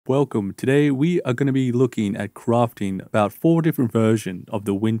welcome. Today we are going to be looking at crafting about 4 different versions of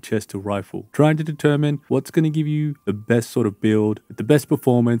the Winchester Rifle, trying to determine what's going to give you the best sort of build, the best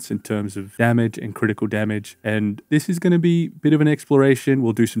performance in terms of damage and critical damage. And this is going to be a bit of an exploration.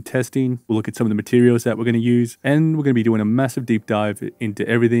 We'll do some testing, we'll look at some of the materials that we're going to use, and we're going to be doing a massive deep dive into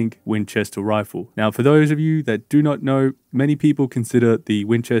everything Winchester Rifle. Now, for those of you that do not know, many people consider the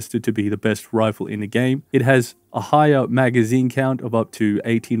Winchester to be the best rifle in the game. It has a higher magazine count of up to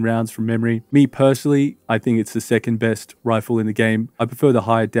 18 rounds from memory. Me personally, I think it's the second best rifle in the game. I prefer the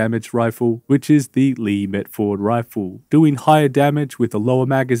higher damage rifle, which is the Lee Metford rifle. Doing higher damage with a lower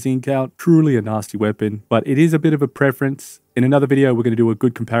magazine count, truly a nasty weapon, but it is a bit of a preference. In another video, we're going to do a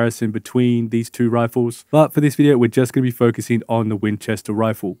good comparison between these two rifles. But for this video, we're just going to be focusing on the Winchester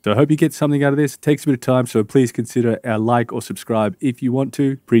Rifle. So I hope you get something out of this. It takes a bit of time, so please consider a like or subscribe if you want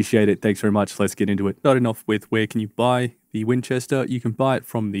to. Appreciate it. Thanks very much. Let's get into it. Starting off with where can you buy the Winchester. You can buy it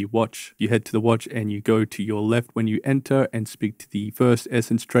from the watch. You head to the watch and you go to your left when you enter and speak to the first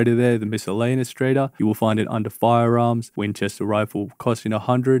essence trader there, the miscellaneous trader. You will find it under firearms, Winchester Rifle costing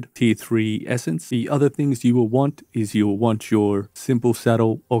 100, tier 3 essence. The other things you will want is you will want your simple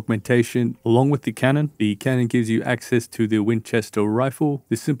saddle augmentation along with the cannon. The cannon gives you access to the Winchester Rifle.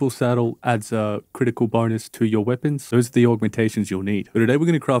 The simple saddle adds a critical bonus to your weapons. Those are the augmentations you'll need. But today we're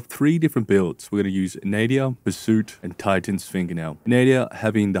going to craft 3 different builds. We're going to use Nadia, Pursuit, and Titan's Fingernail. Nadia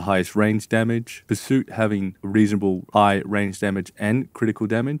having the highest range damage, Pursuit having a reasonable high range damage and critical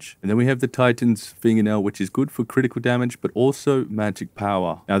damage, and then we have the Titan's Fingernail, which is good for critical damage but also magic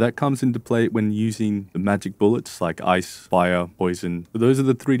power. Now that comes into play when using the magic bullets like ice, fire, poison. So those are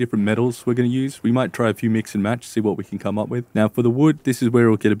the 3 different metals we're going to use. We might try a few mix and match, see what we can come up with. Now for the wood, this is where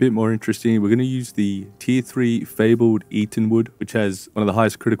it'll get a bit more interesting. We're going to use the tier 3 Fabled Eaton wood, which has one of the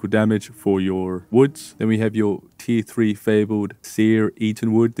highest critical damage for your woods. Then we have your tier 3 Fabled Sear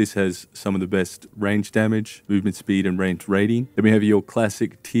Eaton wood. This has some of the best range damage, movement speed, and range rating. Then we have your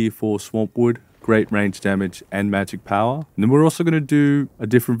classic tier 4 Swamp wood. Great range damage and magic power. And then we're also going to do a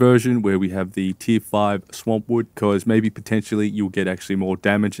different version where we have the tier 5 Swamp wood, because maybe potentially you'll get actually more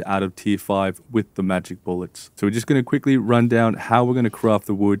damage out of tier 5 with the magic bullets. So we're just going to quickly run down how we're going to craft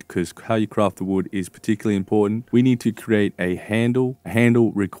the wood, because how you craft the wood is particularly important. We need to create a handle. A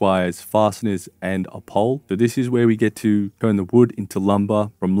handle requires fasteners and a pole. So this is where we get to turn the wood into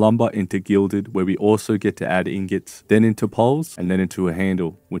lumber, from lumber into gilded, where we also get to add ingots, then into poles, and then into a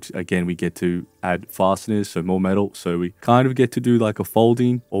handle, which again we get to add fasteners, so more metal. So we kind of get to do like a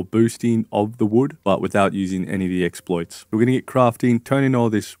folding or boosting of the wood, but without using any of the exploits. We're going to get crafting, turning all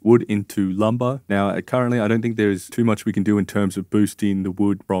this wood into lumber. Now currently I don't think there's too much we can do in terms of boosting the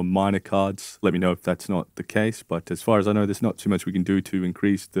wood from minor cards. Let me know if that's not the case, but as far as I know, there's not too much we can do to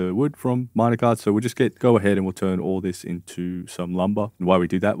increase the wood from minor cards. So we'll just go ahead and we'll turn all this into some lumber. And while we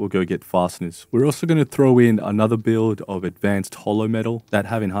do that, we'll go get fasteners. We're also going to throw in another build of advanced hollow metal, that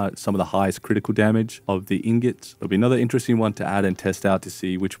having some of the highest critical damage of the ingots. There'll be another interesting one to add and test out to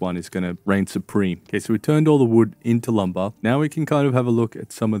see which one is going to reign supreme. Okay, so we turned all the wood into lumber. Now we can kind of have a look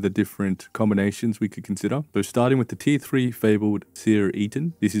at some of the different combinations we could consider. So starting with the tier 3 Fabled Sear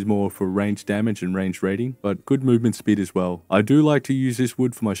Eaton. This is more for range damage and range rating, but good movement speed as well. I do like to use this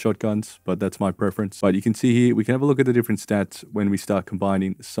wood for my shotguns, but that's my preference. But you can see here, we can have a look at the different stats when we start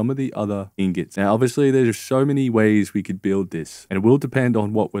combining some of the other ingots. Now obviously there's so many ways we could build this, and it will depend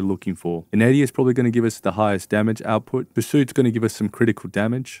on what we're looking for. Enadia is probably going to give us the highest damage output. Pursuit's going to give us some critical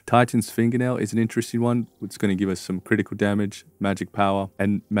damage. Titan's Fingernail is an interesting one. It's going to give us some critical damage, magic power,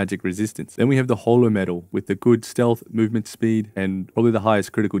 and magic resistance. Then we have the hollow metal with the good stealth, movement speed, and probably the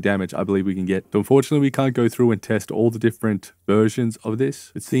highest critical damage I believe we can get. So unfortunately we can't go through and test all the different versions of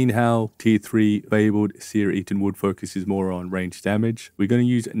this, but seeing how tier 3 Fabled Sear Eaton wood focuses more on range damage, we're going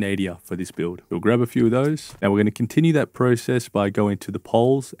to use Nadia for this build. We'll grab a few of those. Now we're going to continue that process by going to the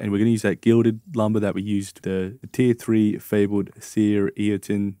poles, and we're going to use that gilded lumber that we used, the tier 3 Fabled Sear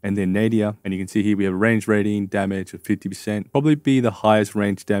Eaton, and then Nadia. And you can see here we have a range rating damage of 50%. Probably be the highest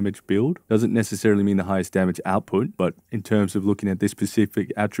range damage build. Doesn't necessarily mean the highest damage output, but in terms of looking at this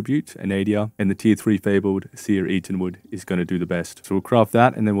specific attribute, Enadia and the tier 3 Fabled Sear Eaton wood is going to do the best. So we'll craft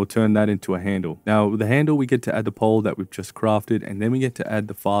that, and then we'll turn that into a handle. Now with the handle, we get to add the pole that we've just crafted, and then we get to add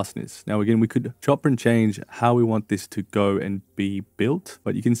the fasteners. Now again, we could chop and change how we want this to go and be built,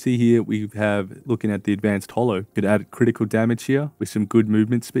 but you can see here we have, looking at the advanced hollow, could add critical damage here with some good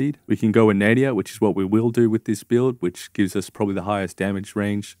movement speed. We can go Enadia, which is what we will do with this build, which gives us probably the highest damage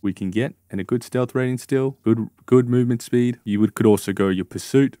range we can get. and a good stealth rating still. Good movement speed. You could also go your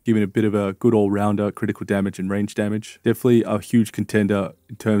Pursuit, giving a bit of a good all-rounder, critical damage and range damage. Definitely a huge contender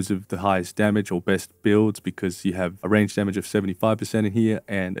in terms of the highest damage or best builds, because you have a range damage of 75% in here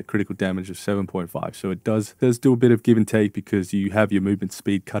and a critical damage of 7.5. So it does do a bit of give and take, because you have your movement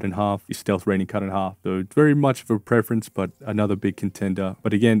speed cut in half, your stealth rating cut in half. So it's very much of a preference, but another big contender.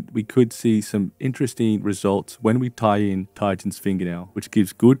 But again, we could see some interesting results when we tie in Titan's Fingernail, which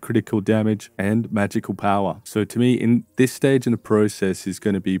gives good critical damage and magical power. So to me, in this stage in the process is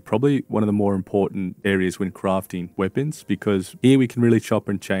going to be probably one of the more important areas when crafting weapons, because here we can really chop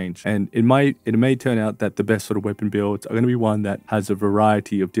and change. And it may turn out that the best sort of weapon builds are going to be one that has a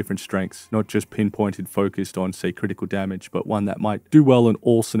variety of different strengths, not just pinpointed focused on, say, critical damage, but one that might do well in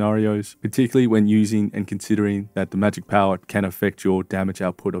all scenarios, particularly when using and considering that the magic power can affect your damage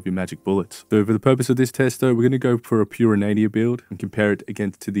output of your magic bullets. So for the purpose of this test though, we're going to go for a pure Enadia build and compare it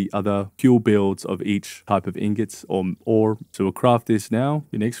against to the other fuel builds of each type of ingots or ore. So we'll craft this now.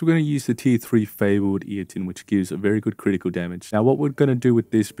 Next, we're going to use the tier 3 Fabled Eaton, which gives a very good critical damage. Now what we're going to do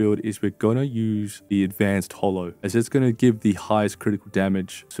with this build is we're going to use the advanced Hallow, as it's going to give the highest critical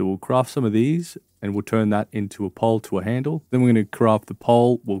damage. So we'll craft some of these, and we'll turn that into a pole to a handle. Then we're going to craft the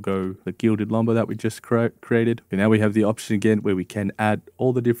pole. We'll go the gilded lumber that we just created. And now we have the option again where we can add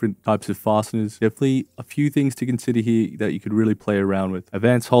all the different types of fasteners. Definitely a few things to consider here that you could really play around with.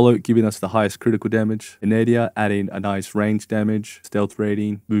 Advanced Hallow giving us the highest critical damage. Enadia adding a nice range damage, stealth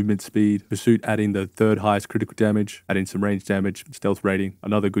rating, movement speed. Pursuit adding the third highest critical damage, adding some range damage, stealth rating.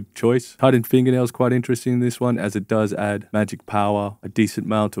 Another good choice. Titan Fingernail is quite interesting in this one, as it does add magic power, a decent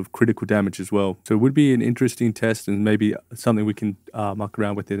amount of critical damage as well. So it would be an interesting test, and maybe something we can muck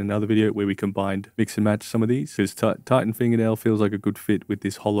around with in another video where we combined, mix and match some of these, because Titan Fingernail feels like a good fit with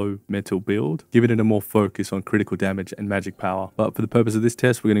this hollow metal build, giving it a more focus on critical damage and magic power. But for the purpose of this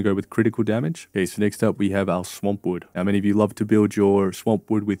test, we're going to go with critical damage. Okay, so next up we have our Swampwood. Now many of you love to build your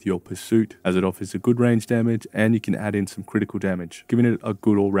Swampwood with your Pursuit, as it offers a good range damage and you can add in some critical damage, giving it a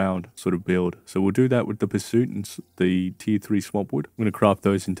good all-round sort of build. So we'll do that with the Pursuit and the tier 3 Swampwood. I'm going to craft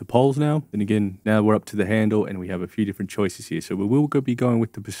those into poles now. And again, now we're up to the handle and we have a few different choices here. So we will be going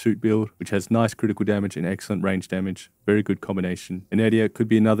with the Pursuit build, which has nice critical damage and excellent range damage. Very good combination. Enadia could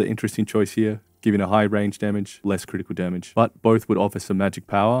be another interesting choice here, giving a high range damage, less critical damage, but both would offer some magic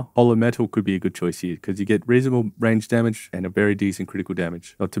power. Hollow metal could be a good choice here, because you get reasonable range damage and a very decent critical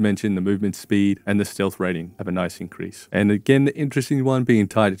damage. Not to mention the movement speed and the stealth rating have a nice increase. And again, the interesting one being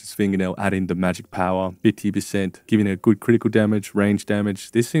Titan's Fingernail, adding the magic power, 50%, giving a good critical damage, range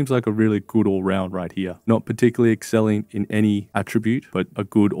damage. This seems like a really good all-round right here. Not particularly excelling in any attribute, but a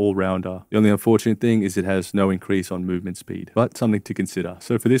good all-rounder. The only unfortunate thing is it has no increase on movement speed, but something to consider.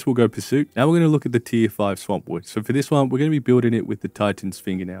 So for this, we'll go Pursuit. Now we're going to look at the tier 5 Swampwood. So for this one, we're going to be building it with the Titan's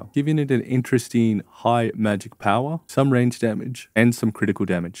Fingernail, giving it an interesting high magic power, some range damage, and some critical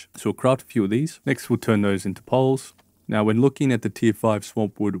damage. So we'll craft a few of these. Next, we'll turn those into poles. Now, when looking at the tier 5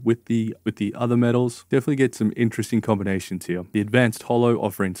 Swampwood with the other metals, definitely get some interesting combinations here. The advanced Hallow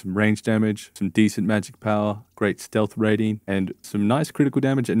offering some range damage, some decent magic power, great stealth rating, and some nice critical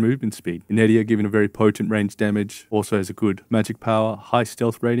damage and movement speed. Enadia giving a very potent range damage, also has a good magic power, high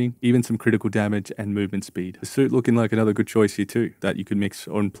stealth rating, even some critical damage and movement speed. The Suit looking like another good choice here too, that you can mix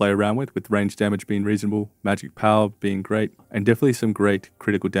and play around with range damage being reasonable, magic power being great, and definitely some great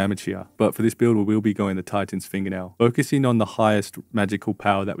critical damage here. But for this build, we will be going the Titan's Fingernail, focusing on the highest magical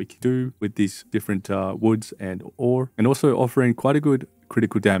power that we can do with these different woods and ore, and also offering quite a good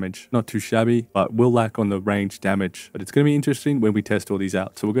critical damage. Not too shabby, but will lack on the range damage. But it's going to be interesting when we test all these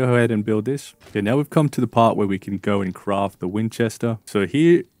out. So we'll go ahead and build this. Okay, now we've come to the part where we can go and craft the Winchester. So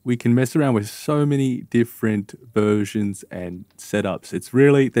here we can mess around with so many different versions and setups. It's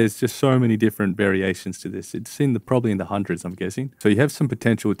really, there's just so many different variations to this. It's probably in the hundreds, I'm guessing. So you have some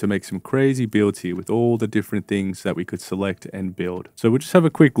potential to make some crazy builds here with all the different things that we could select and build. So we'll just have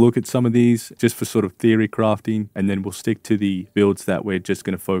a quick look at some of these just for sort of theory crafting, and then we'll stick to the builds that we're just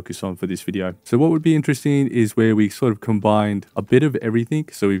going to focus on for this video. So what would be interesting is where we sort of combined a bit of everything.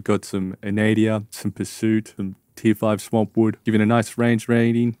 So we've got some Enadia, some Pursuit, some tier 5 Swampwood, giving a nice range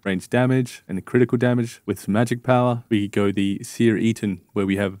rating, range damage, and the critical damage with some magic power. We could go the Sear Eaton, where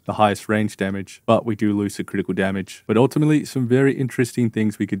we have the highest range damage, but we do lose the critical damage. But ultimately, some very interesting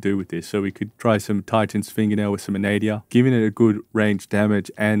things we could do with this. So we could try some Titan's Fingernail with some Enadia, giving it a good range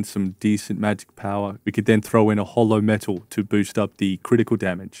damage and some decent magic power. We could then throw in a hollow metal to boost up the critical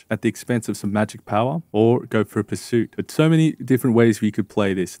damage at the expense of some magic power, or go for a Pursuit. But so many different ways we could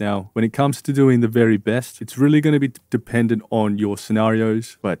play this. Now, when it comes to doing the very best, it's really going going to be dependent on your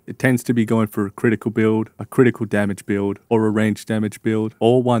scenarios, but it tends to be going for a critical build, a critical damage build, or a range damage build,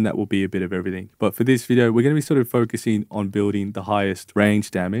 or one that will be a bit of everything. But for this video, we're going to be sort of focusing on building the highest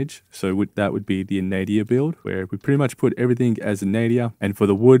range damage. So that would be the Enadia build, where we pretty much put everything as Enadia. And for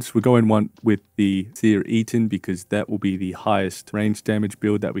the woods, we're going one with the Sear Eaton, because that will be the highest range damage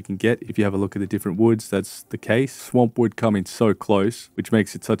build that we can get. If you have a look at the different woods, that's the case. Swamp wood coming so close, which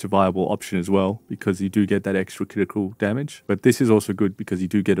makes it such a viable option as well, because you do get that extra critical damage. But this is also good because you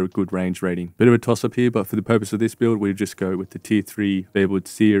do get a good range rating. Bit of a toss up here, but for the purpose of this build, we'll just go with the tier 3 Fabled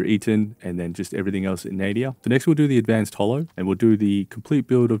Sear Eaton, and then just everything else in Nadia. So next we'll do the advanced hollow, and we'll do the complete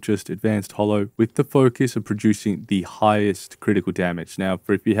build of just advanced hollow with the focus of producing the highest critical damage. Now,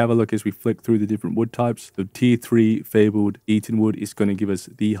 if you have a look as we flick through the different wood types, the tier 3 Fabled Eaton wood is going to give us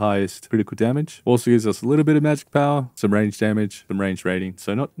the highest critical damage. Also gives us a little bit of magic power, some range damage, some range rating.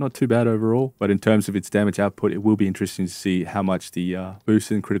 So not too bad overall, but in terms of its damage output, it will be interesting to see how much the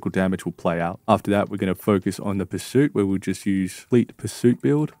boost in critical damage will play out. After that, we're going to focus on the pursuit, where we'll just use Fleet Pursuit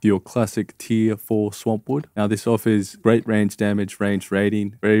build, your classic tier 4 swamp wood. Now this offers great range damage, range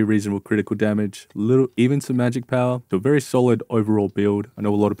rating, very reasonable critical damage, even some magic power. So a very solid overall build. I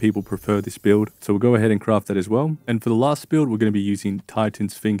know a lot of people prefer this build, so we'll go ahead and craft that as well. And for the last build, we're going to be using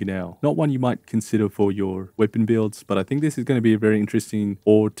Titan's Fingernail. Not one you might consider for your weapon builds, but I think this is going to be a very interesting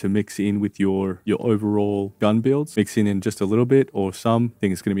ore to mix in with your overall gun builds. Mixing in just a little bit or some. I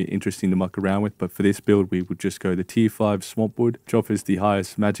think it's going to be interesting to muck around with, but for this build, we would just go the tier 5 swamp wood, which offers the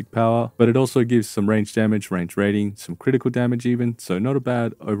highest magic power, but it also gives some range damage, range rating, some critical damage even. So not a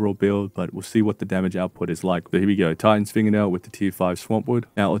bad overall build, but we'll see what the damage output is like. So here we go, Titan's Fingernail with the tier 5 swamp wood.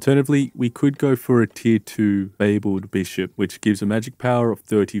 Now alternatively, we could go for a tier 2 Fabled Bishop, which gives a magic power of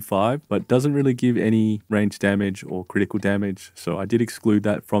 35, but doesn't really give any range damage or critical damage. So I did exclude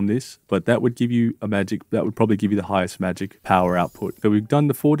that from this, but that would give you that would probably give you the highest magic power output. So we've done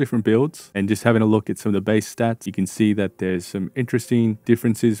the 4 different builds, and just having a look at some of the base stats, you can see that there's some interesting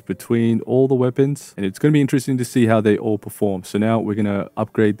differences between all the weapons, and it's going to be interesting to see how they all perform. So now we're going to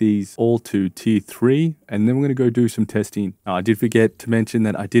upgrade these all to tier 3, and then we're going to go do some testing. Now, I did forget to mention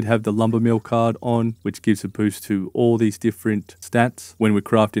that I did have the lumber mill card on, which gives a boost to all these different stats when we're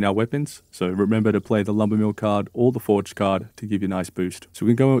crafting our weapons. So remember to play the lumber mill card or the forge card to give you a nice boost. So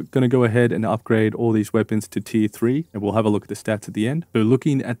we're going to go ahead and upgrade all these weapons to tier 3, and we'll have a look at the stats at the end. So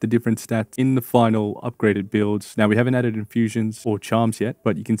looking at the different stats in the final upgraded builds, now we haven't added infusions or charms yet,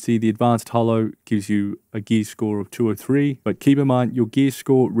 but you can see the advanced hollow gives you a gear score of 203, but keep in mind your gear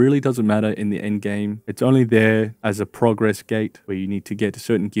score really doesn't matter in the end game. It's only there as a progress gate where you need to get to a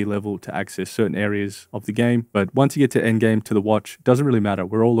certain gear level to access certain areas of the game. But once you get to end game to the watch, it doesn't really matter.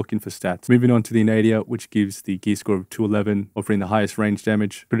 We're all looking for stats. Moving on to the Nadia, which gives the gear score of 211, offering the highest range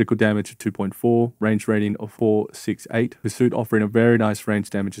damage, critical damage of 2.4, range rating of 468. Pursuit offering a very nice range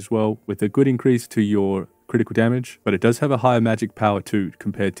damage as well, with a good increase to your critical damage, but it does have a higher magic power too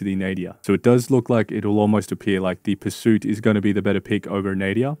compared to the Nadia. So it does look like it'll almost appear like the Pursuit is going to be the better pick over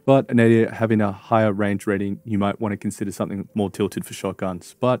Nadia, but Nadia having a higher range rating, you might want to consider something more tilted for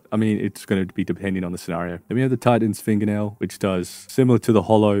shotguns. But I mean, it's going to be depending on the scenario. Then we have the Titan's Fingernail, which does similar to the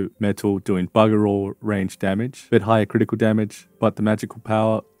hollow metal, doing bugger all range damage, a bit higher critical damage, but the magical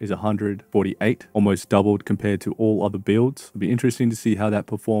power is 148, almost doubled compared to all other builds. It'll be interesting to see how that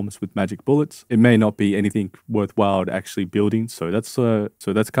performs with magic bullets. It may not be anything worthwhile actually building, so that's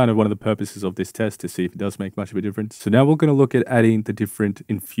kind of one of the purposes of this test, to see if it does make much of a difference. So now we're going to look at adding the different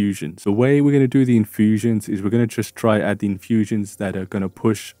infusions. The way we're going to do the infusions is we're going to just try add the infusions that are going to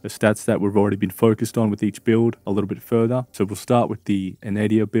push the stats that we've already been focused on with each build a little bit further. So we'll start with the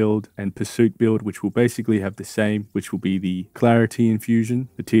Enadia build and Pursuit build, which will basically have the same, which will be the Clarity infusion,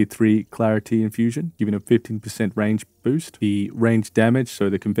 the tier 3 Clarity infusion, giving a 15% range boost. The range damage, so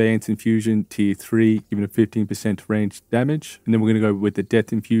the Conveyance infusion, tier 3, giving a 15% range damage. And then we're going to go with the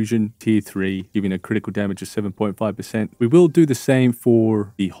Death infusion, tier 3, giving a critical damage of 7.5%. We will do the same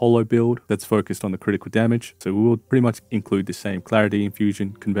for the Hollow build that's focused on the critical damage. So we will pretty much include the same Clarity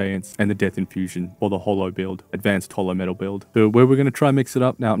infusion, Conveyance, and the Death infusion for the Hollow build, advanced Hollow metal build. So where we're going to try and mix it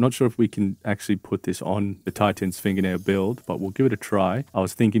up. Now, I'm not sure if we can actually put this on the Titan's Fingernail build, but we'll give it a try. I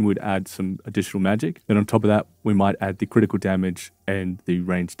was thinking we'd add some additional magic. Then on top of that, we might add the critical damage and the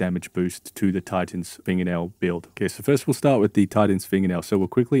range damage boost to the Titan's Fingernail build. Okay, so first we'll start with the Titan's Fingernail. So we'll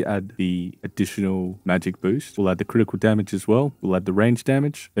quickly add the additional magic boost. We'll add the critical damage as well. We'll add the range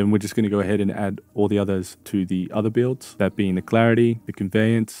damage. Then we're just going to go ahead and add all the others to the other builds, that being the Clarity, the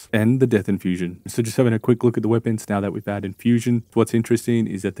Conveyance, and the Death Infusion. So just having a quick look at the weapons now that we've added Infusion. What's interesting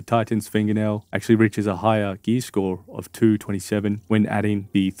is that the Titan's Fingernail actually reaches a higher gear score of 227 when adding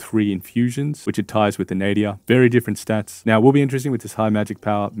the 3 infusions, which it ties with the Nadia. Very different stats. Now, it will be interesting with this high magic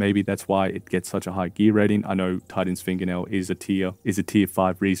power. Maybe that's why it gets such a high gear rating. I know Titan's Fingernail is a tier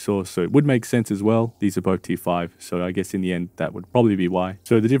 5 resource, so it would make sense as well. These are both tier 5, so I guess in the end that would probably be why.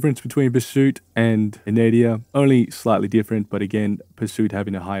 So the difference between Pursuit and Enadia, only slightly different, but again, Pursuit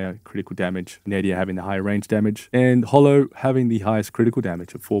having a higher critical damage, Nadia having the higher range damage, and Hallow having the highest critical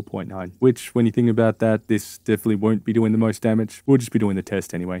damage of 4.9, which when you think about that, this definitely won't be doing the most damage. We'll just be doing the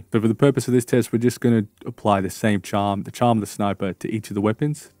test anyway. But for the purpose of this test, we're just going to apply the same charm, the charm of the sniper, to each of the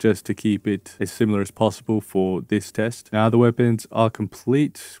weapons, just to keep it as similar as possible for this test. Now the weapons are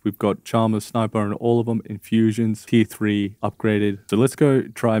complete. We've got charm of sniper on all of them, infusions, tier 3 upgraded. So let's go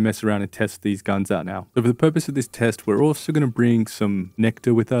try and mess around and test these guns out now. So for the purpose of this test, we're also going to bring some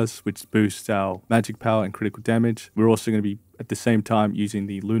nectar with us, which boosts our magic power and critical damage. We're also going to be at the same time using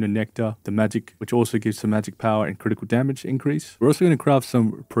the Lunar Nectar, the magic, which also gives some magic power and critical damage increase. We're also going to craft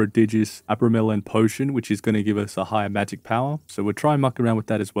some prodigious Abramelin potion, which is going to give us a higher magic power. So we'll try and muck around with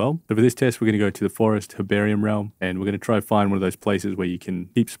that as well. So for this test, we're going to go to the forest Herbarium realm, and we're going to try to find one of those places where you can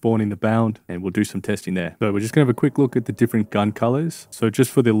keep spawning the bound, and we'll do some testing there. So we're just going to have a quick look at the different gun colors. So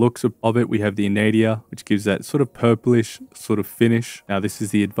just for the looks of it, we have the Enadia, which gives that sort of purplish sort of finish. Now this is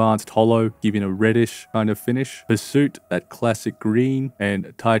the advanced Hallow, giving a reddish kind of finish. Pursuit, that classic green,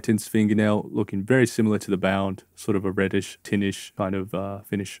 and Titan's Fingernail looking very similar to the bound, sort of a reddish, tinnish kind of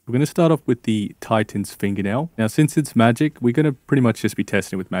finish. We're going to start off with the Titan's Fingernail. Now since it's magic, we're going to pretty much just be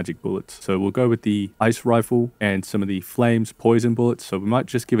testing with magic bullets. So we'll go with the ice rifle and some of the flames poison bullets. So we might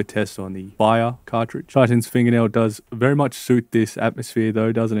just give a test on the fire cartridge. Titan's Fingernail does very much suit this atmosphere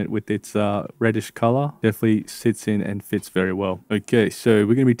though, doesn't it, with its reddish color. Definitely sits in and fits very well. Okay, so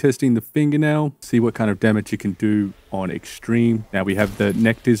we're going to be testing the Fingernail, see what kind of damage you can do on extreme. Now we have the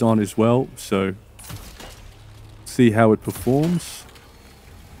nectars on as well, so see how it performs.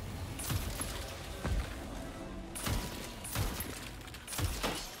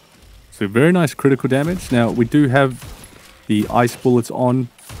 So very nice critical damage. Now we do have the ice bullets on.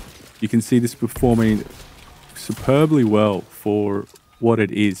 You can see this performing superbly well for what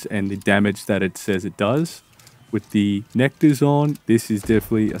it is and the damage that it says it does. With the nectars on, this is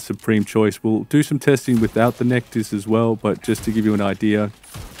definitely a supreme choice. We'll do some testing without the nectars as well, but just to give you an idea.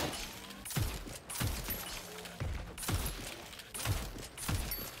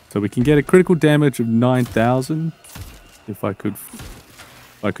 So we can get a critical damage of 9,000 if I could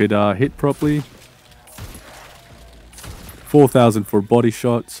hit properly. 4,000 for a body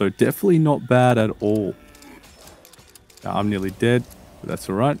shot, so definitely not bad at all. Now, I'm nearly dead, but that's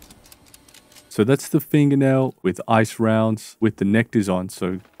all right. So that's the Fingernail with ice rounds with the nectars on.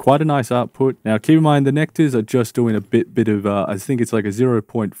 So quite a nice output. Now keep in mind the nectars are just doing a bit of I think it's like a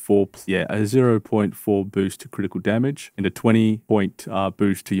 0.4 boost to critical damage and a 20 point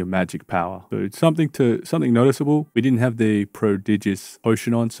boost to your magic power. So it's something noticeable. We didn't have the prodigious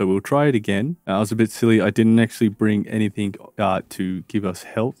potion on, so we'll try it again. I was a bit silly. I didn't actually bring anything to give us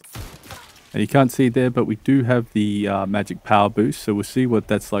health. And you can't see it there, but we do have the magic power boost, so we'll see what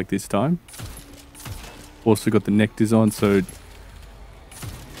that's like this time. Also got the nectars on, so it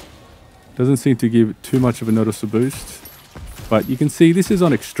doesn't seem to give too much of a noticeable boost. But you can see this is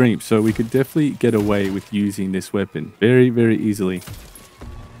on extreme, so we could definitely get away with using this weapon very, very easily.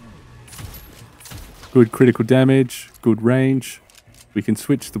 Good critical damage, good range. We can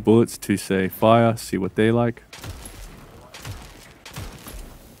switch the bullets to, say, fire, see what they like.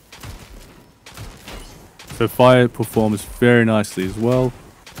 So fire performs very nicely as well.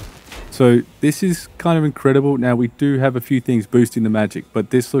 So this is kind of incredible. Now we do have a few things boosting the magic, but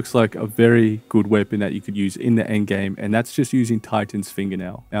this looks like a very good weapon that you could use in the end game, and that's just using Titan's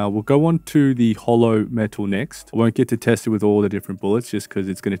Fingernail. Now we'll go on to the Hollow Metal next. I won't get to test it with all the different bullets just because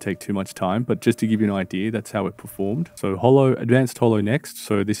it's going to take too much time, but just to give you an idea, that's how it performed. So Advanced Hollow next.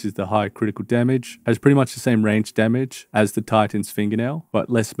 So this is the high critical damage. Has pretty much the same range damage as the Titan's Fingernail, but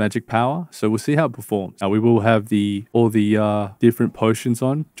less magic power. So we'll see how it performs. Now we will have all the different potions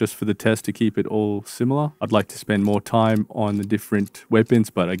on just for the test to keep it all similar. I'd like to spend more time on the different weapons,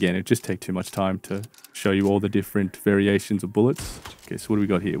 but again, it just takes too much time to show you all the different variations of bullets. Okay, so what do we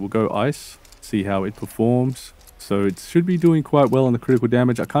got here? We'll go ice, see how it performs. So it should be doing quite well on the critical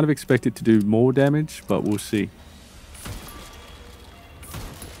damage. I kind of expect it to do more damage, but we'll see.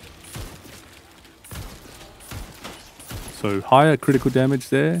 So higher critical damage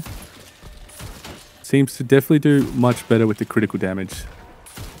there. Seems to definitely do much better with the critical damage.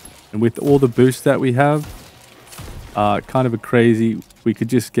 And with all the boosts that we have, kind of a crazy, we could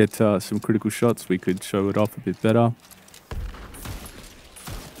just get some critical shots. We could show it off a bit better.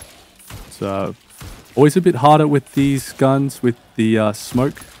 So always a bit harder with these guns with the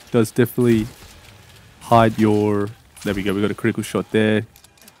smoke. Does definitely hide your... There we go, we got a critical shot there.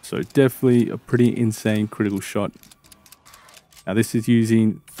 So definitely a pretty insane critical shot. Now this is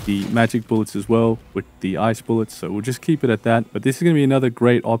using the magic bullets as well with the ice bullets, so we'll just keep it at that. But this is going to be another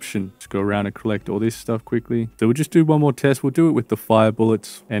great option to go around and collect all this stuff quickly. So we'll just do one more test. We'll do it with the fire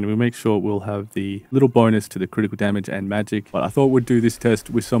bullets, and we'll make sure we'll have the little bonus to the critical damage and magic. But I thought we'd do this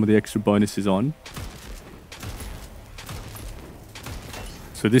test with some of the extra bonuses on.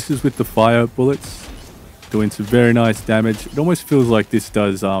 So this is with the fire bullets, doing some very nice damage. It almost feels like this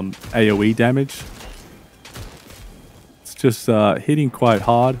does AoE damage. It's just hitting quite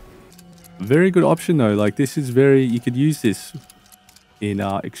hard. Very good option though. Like this is very, you could use this in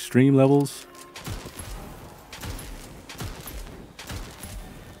extreme levels.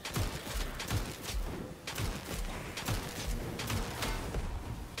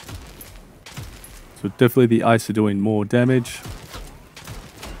 So definitely the ice are doing more damage.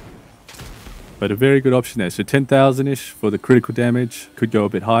 But a very good option there. So 10,000-ish for the critical damage. Could go a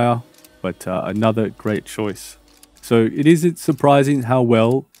bit higher, but another great choice. So it is surprising how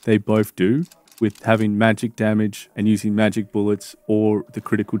well they both do with having magic damage and using magic bullets or the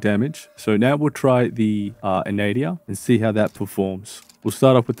critical damage. So now we'll try the Enadia and see how that performs. We'll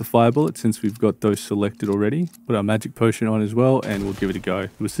start off with the fire bullet since we've got those selected already. Put our magic potion on as well and we'll give it a go.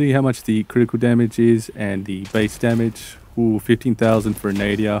 We'll see how much the critical damage is and the base damage. Ooh, 15,000 for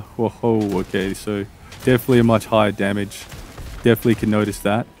Nadia. Whoa, okay, so definitely a much higher damage. Definitely can notice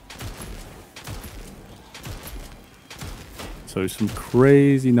that. So some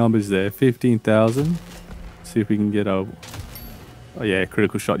crazy numbers there. 15,000. See if we can get a... Oh yeah,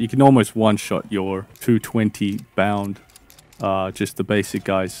 critical shot. You can almost one-shot your 220 bound, just the basic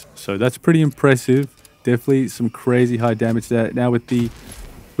guys. So that's pretty impressive. Definitely some crazy high damage there. Now with the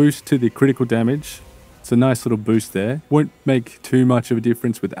boost to the critical damage, it's a nice little boost there. Won't make too much of a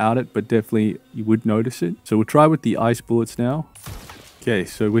difference without it, but definitely you would notice it. So we'll try with the ice bullets now. Okay,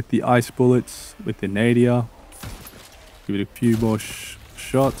 so with the ice bullets, with the Nadia, give it a few more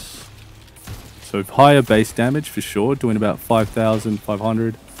shots. So higher base damage for sure, doing about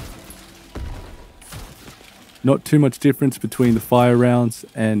 5,500. Not too much difference between the fire rounds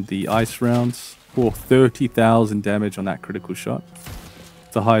and the ice rounds. For 30,000 damage on that critical shot.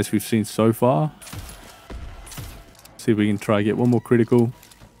 It's the highest we've seen so far. See if we can try to get one more critical.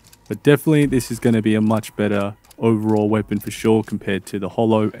 But definitely this is going to be a much better overall weapon for sure compared to the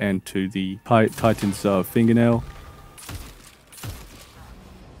Hallow and to the Titan's Fingernail.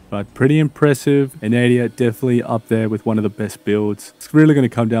 But pretty impressive. Enadia definitely up there with one of the best builds. It's really going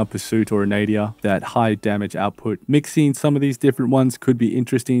to come down Pursuit or Enadia. That high damage output. Mixing some of these different ones could be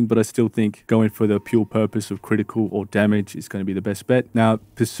interesting, but I still think going for the pure purpose of critical or damage is going to be the best bet. Now,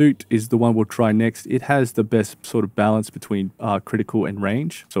 Pursuit is the one we'll try next. It has the best sort of balance between critical and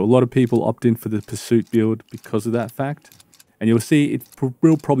range. So a lot of people opt in for the Pursuit build because of that fact. And you'll see it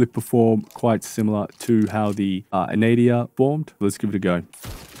will probably perform quite similar to how the Enadia formed. Let's give it a go.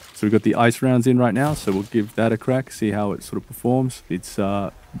 So we've got the ice rounds in right now, so we'll give that a crack, see how it sort of performs. It's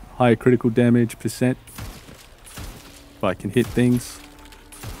higher critical damage percent. If I can hit things.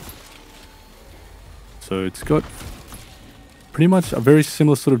 So it's got pretty much a very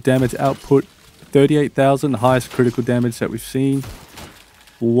similar sort of damage output. 38,000, the highest critical damage that we've seen.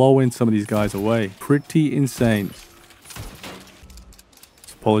 Blowing some of these guys away. Pretty insane.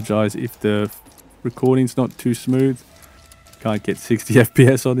 Apologize if the recording's not too smooth. Can't get 60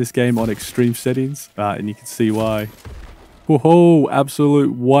 FPS on this game on extreme settings, and you can see why. Whoa,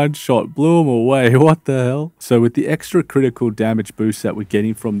 absolute one shot, blew them away. What the hell? So with the extra critical damage boost that we're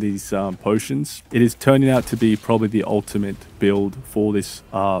getting from these potions, it is turning out to be probably the ultimate build for this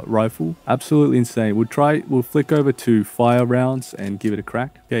rifle. Absolutely insane. We'll flick over to fire rounds and give it a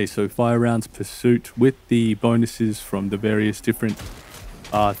crack. Okay, so fire rounds Pursuit with the bonuses from the various different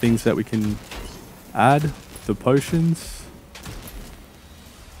things that we can add. The potions.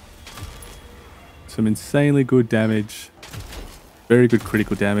 Some insanely good damage. Very good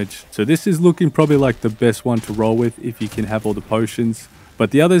critical damage. So this is looking probably like the best one to roll with if you can have all the potions.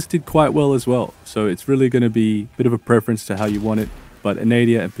 But the others did quite well as well. So it's really going to be a bit of a preference to how you want it. But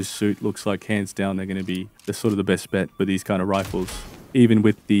Enadia and Pursuit looks like hands down they're going to be the sort of the best bet for these kind of rifles. Even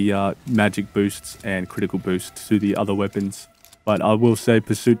with the magic boosts and critical boosts to the other weapons. But I will say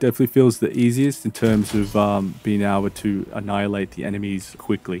Pursuit definitely feels the easiest in terms of being able to annihilate the enemies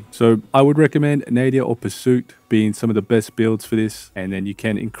quickly. So I would recommend Nadia or Pursuit being some of the best builds for this, and then you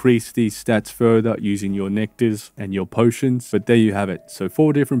can increase these stats further using your nectars and your potions. But there you have it. So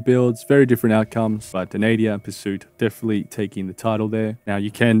 4 different builds, very different outcomes, but Nadia and Pursuit definitely taking the title there. Now you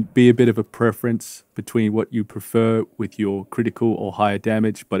can be a bit of a preference between what you prefer with your critical or higher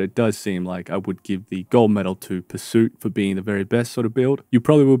damage, but it does seem like I would give the gold medal to Pursuit for being the very best sort of build. You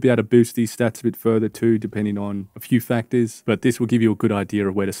probably will be able to boost these stats a bit further too, depending on a few factors, but this will give you a good idea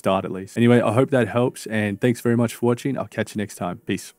of where to start at least. Anyway, I hope that helps, and thanks very much for watching. I'll catch you next time. Peace.